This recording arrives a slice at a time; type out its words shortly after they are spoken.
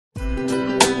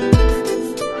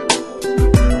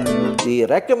the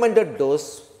recommended dose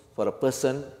for a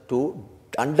person to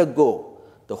undergo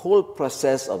the whole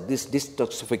process of this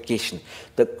detoxification,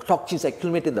 the toxins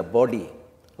accumulate in the body,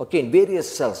 in various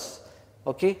cells,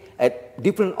 at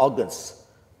different organs,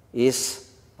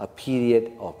 is a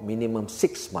period of minimum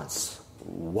 6 months.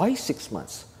 Why 6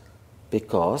 months?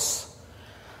 Because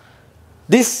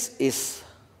this is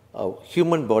a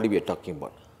human body we are talking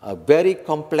about, a very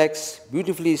complex,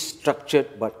 beautifully structured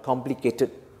but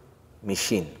complicated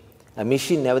machine. A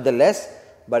machine nevertheless,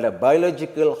 but a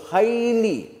biological,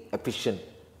 highly efficient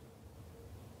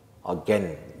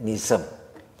organism.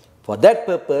 For that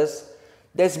purpose,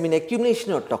 there's been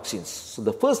accumulation of toxins. So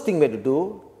the first thing we have to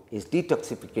do is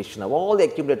detoxification of all the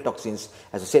accumulated toxins,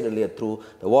 as I said earlier, through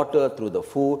the water, through the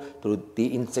food, through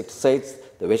the insecticides,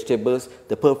 the vegetables,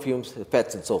 the perfumes, the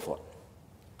fats, and so forth.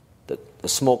 The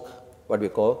smoke, what we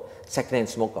call secondhand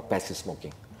smoke or passive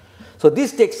smoking. So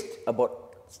this takes about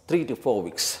 3 to 4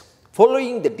 weeks.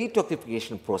 Following the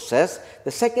detoxification process,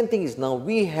 the second thing is now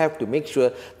we have to make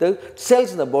sure the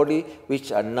cells in the body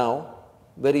which are now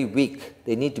very weak,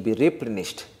 they need to be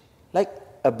replenished. Like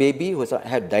a baby who has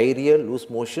had diarrhea, loose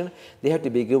motion, they have to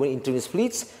be given intravenous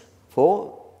fluids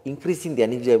for increasing the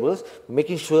energy levels,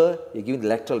 making sure you're giving the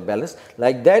electrical balance.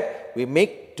 Like that, we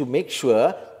make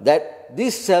sure that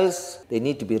these cells, they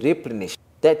need to be replenished.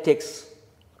 That takes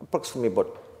approximately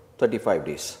about 35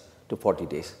 days to 40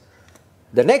 days.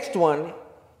 The next one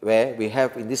where we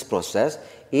have in this process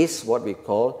is what we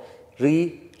call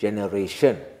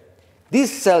regeneration.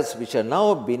 These cells which are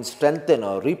now been strengthened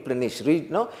or replenished,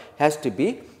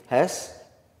 has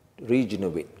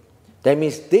regenerate. That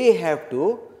means they have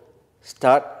to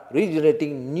start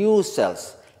regenerating new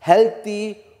cells,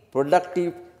 healthy,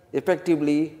 productive,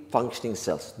 effectively functioning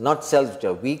cells, not cells which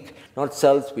are weak, not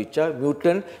cells which are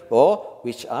mutant or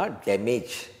which are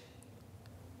damaged.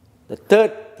 The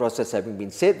third process having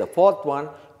been said, the fourth one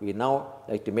we now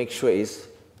like to make sure is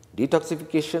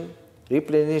detoxification,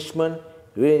 replenishment,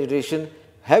 regeneration.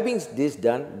 Having this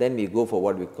done, then we go for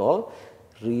what we call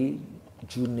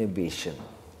rejuvenation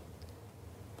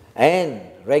and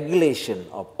regulation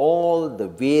of all the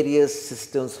various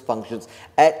systems functions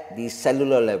at the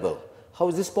cellular level. How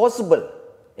is this possible?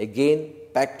 Again,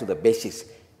 back to the basics,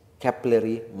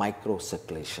 capillary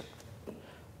microcirculation.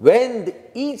 When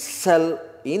each cell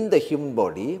in the human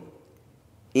body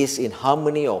is in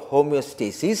harmony or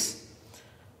homeostasis,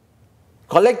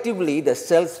 collectively the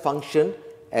cells function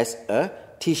as a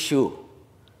tissue.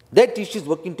 That tissue is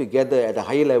working together at a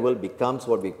higher level becomes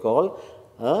what we call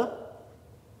an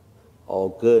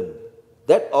organ.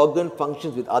 That organ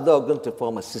functions with other organs to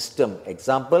form a system.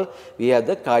 Example, we have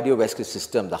the cardiovascular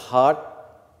system, the heart,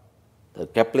 the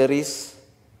capillaries,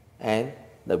 and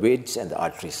the veins and the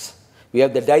arteries. We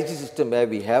have the digestive system where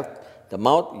we have the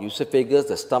mouth, esophagus,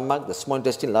 the stomach, the small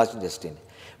intestine, large intestine.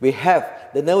 We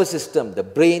have the nervous system, the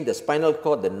brain, the spinal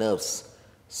cord, the nerves.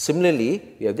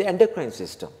 Similarly, we have the endocrine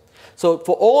system. So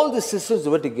for all the systems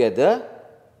to work together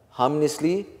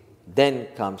harmoniously, then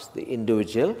comes the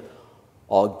individual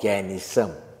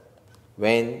organism.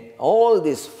 When all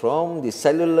this from the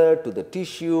cellular to the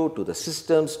tissue to the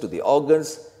systems to the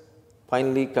organs,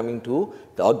 finally coming to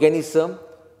the organism,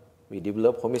 we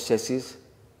develop homeostasis,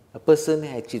 a person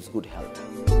achieves good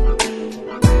health.